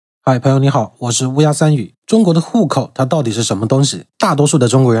嗨，朋友你好，我是乌鸦三语。中国的户口它到底是什么东西？大多数的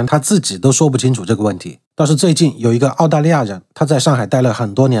中国人他自己都说不清楚这个问题。倒是最近有一个澳大利亚人，他在上海待了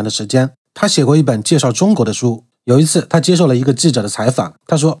很多年的时间，他写过一本介绍中国的书。有一次他接受了一个记者的采访，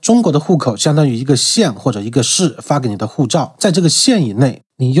他说中国的户口相当于一个县或者一个市发给你的护照，在这个县以内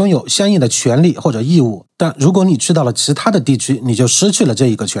你拥有相应的权利或者义务，但如果你去到了其他的地区，你就失去了这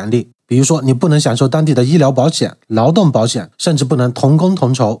一个权利。比如说你不能享受当地的医疗保险、劳动保险，甚至不能同工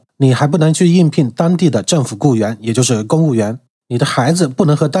同酬，你还不能去应聘当地的政府雇员，也就是公务员。你的孩子不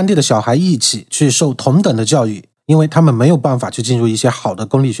能和当地的小孩一起去受同等的教育，因为他们没有办法去进入一些好的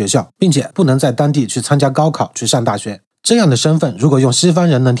公立学校，并且不能在当地去参加高考去上大学。这样的身份如果用西方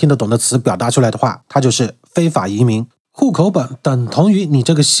人能听得懂的词表达出来的话，它就是非法移民。户口本等同于你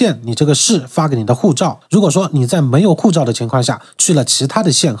这个县、你这个市发给你的护照。如果说你在没有护照的情况下去了其他的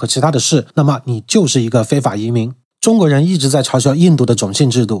县和其他的市，那么你就是一个非法移民。中国人一直在嘲笑印度的种姓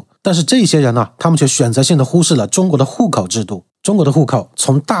制度，但是这些人呢，他们却选择性的忽视了中国的户口制度。中国的户口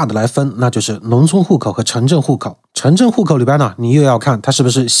从大的来分，那就是农村户口和城镇户口。城镇户口里边呢，你又要看它是不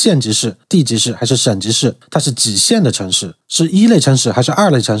是县级市、地级市还是省级市，它是几线的城市，是一类城市还是二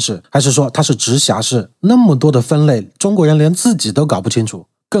类城市，还是说它是直辖市？那么多的分类，中国人连自己都搞不清楚。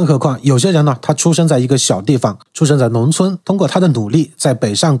更何况有些人呢，他出生在一个小地方，出生在农村，通过他的努力在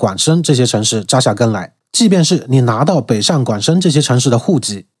北上广深这些城市扎下根来。即便是你拿到北上广深这些城市的户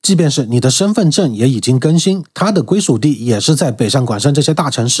籍，即便是你的身份证也已经更新，它的归属地也是在北上广深这些大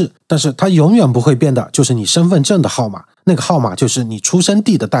城市，但是它永远不会变的就是你身份证的号码，那个号码就是你出生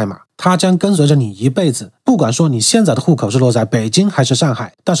地的代码，它将跟随着你一辈子。不管说你现在的户口是落在北京还是上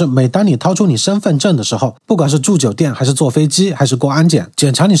海，但是每当你掏出你身份证的时候，不管是住酒店还是坐飞机还是过安检，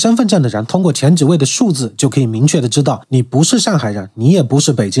检查你身份证的人通过前几位的数字就可以明确的知道你不是上海人，你也不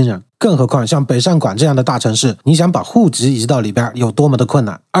是北京人。更何况像北上广这样的大城市，你想把户籍移到里边有多么的困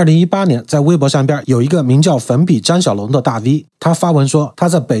难。2018年在微博上边有一个名叫粉笔张小龙的大 V， 他发文说他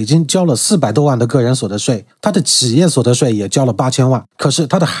在北京交了400多万的个人所得税，他的企业所得税也交了8000万，可是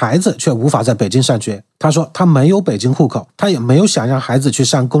他的孩子却无法在北京上学。他说他没有北京户口，他也没有想让孩子去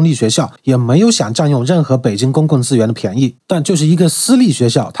上公立学校，也没有想占用任何北京公共资源的便宜，但就是一个私立学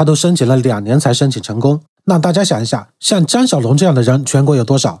校他都申请了2年才申请成功。那大家想一下，像张小龙这样的人全国有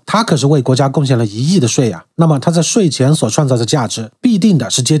多少？他可是为国家贡献了1亿的税啊，那么他在税前所创造的价值必定的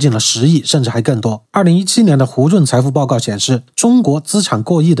是接近了10亿，甚至还更多。2017年的胡润财富报告显示，中国资产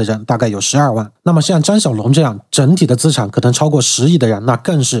过亿的人大概有12万，那么像张小龙这样整体的资产可能超过10亿的人，那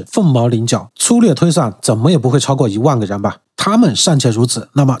更是凤毛麟角，粗略推算怎么也不会超过1万个人吧。他们尚且如此，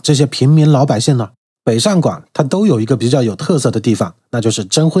那么这些平民老百姓呢？北上广它都有一个比较有特色的地方，那就是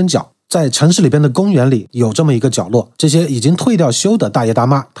征婚角。在城市里边的公园里有这么一个角落，这些已经退掉休的大爷大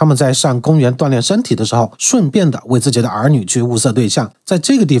妈，他们在上公园锻炼身体的时候，顺便的为自己的儿女去物色对象。在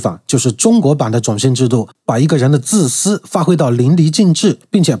这个地方就是中国版的种姓制度，把一个人的自私发挥到淋漓尽致，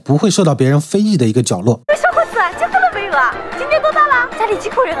并且不会受到别人非议的一个角落。小伙子，结婚了没有啊？今年多大了？家里几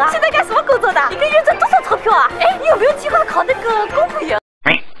口人啊？现在干什么工作的？一个月挣多少钞票啊？你有没有计划考那个公务员？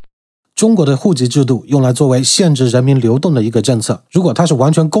中国的户籍制度用来作为限制人民流动的一个政策，如果它是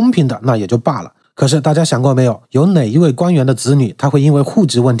完全公平的，那也就罢了。可是大家想过没有，有哪一位官员的子女他会因为户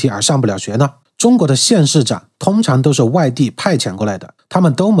籍问题而上不了学呢？中国的县市长通常都是外地派遣过来的，他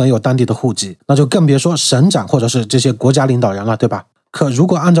们都没有当地的户籍，那就更别说省长或者是这些国家领导人了，对吧？可如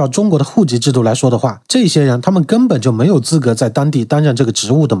果按照中国的户籍制度来说的话，这些人他们根本就没有资格在当地担任这个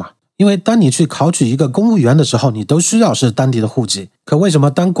职务的嘛。因为当你去考取一个公务员的时候，你都需要是当地的户籍。可为什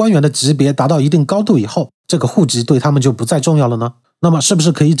么当官员的级别达到一定高度以后，这个户籍对他们就不再重要了呢？那么是不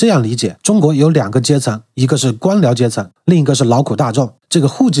是可以这样理解，中国有2个阶层，一个是官僚阶层，另一个是劳苦大众。这个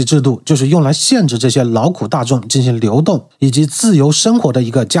户籍制度就是用来限制这些劳苦大众进行流动以及自由生活的一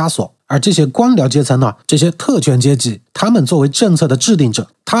个枷锁。而这些官僚阶层呢，这些特权阶级，他们作为政策的制定者，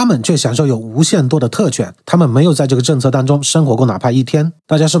他们却享受有无限多的特权，他们没有在这个政策当中生活过哪怕1天。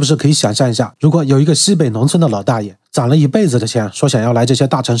大家是不是可以想象一下，如果有一个西北农村的老大爷攒了一辈子的钱，说想要来这些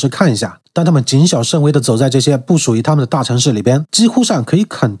大城市看一下，但他们谨小慎微的走在这些不属于他们的大城市里边，几乎上可以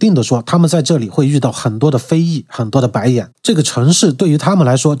肯定的说，他们在这里会遇到很多的非议，很多的白眼。这个城市对于他们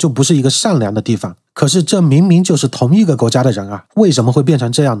来说就不是一个善良的地方。可是这明明就是同一个国家的人啊，为什么会变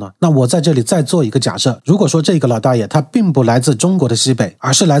成这样呢？那我在这里再做一个假设，如果说这个老大爷他并不来自中国的西北，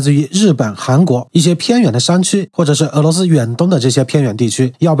而是来自于日本、韩国一些偏远的山区，或者是俄罗斯远东的这些偏远地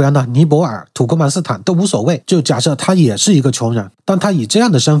区，要不然呢尼泊尔、土库曼斯坦都无所谓，就假设他也是一个穷人，当他以这样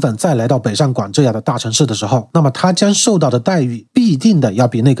的身份再来到北上广这样的大城市的时候，那么他将受到的待遇必定的要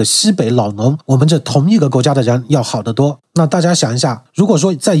比那个西北老农我们这同一个国家的人要好得多。那大家想一下，如果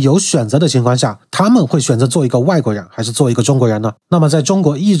说在有选择的情况下，他们会选择做一个外国人还是做一个中国人呢？那么在中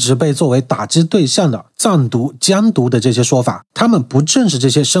国一直被作为打击对象的藏独、疆独的这些说法，他们不正是这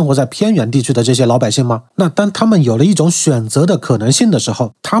些生活在偏远地区的这些老百姓吗？那当他们有了一种选择的可能性的时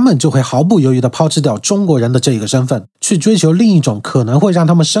候，他们就会毫不犹豫地抛弃掉中国人的这个身份，去追求另一种可能会让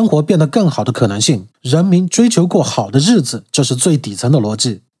他们生活变得更好的可能性。人民追求过好的日子，这是最底层的逻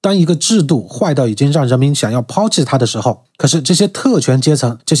辑。当一个制度坏到已经让人民想要抛弃它的时候，可是这些特权阶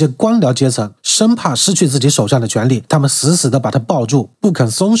层、这些官僚阶层生怕失去自己手上的权力，他们死死地把它抱住，不肯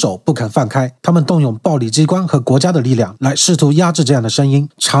松手，不肯放开。他们动用暴力机关和国家的力量来试图压制这样的声音。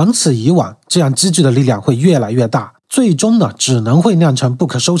长此以往，这样积聚的力量会越来越大，最终呢，只能会酿成不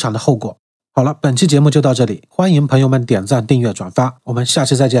可收场的后果。好了，本期节目就到这里，欢迎朋友们点赞、订阅、转发，我们下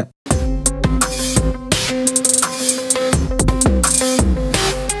期再见。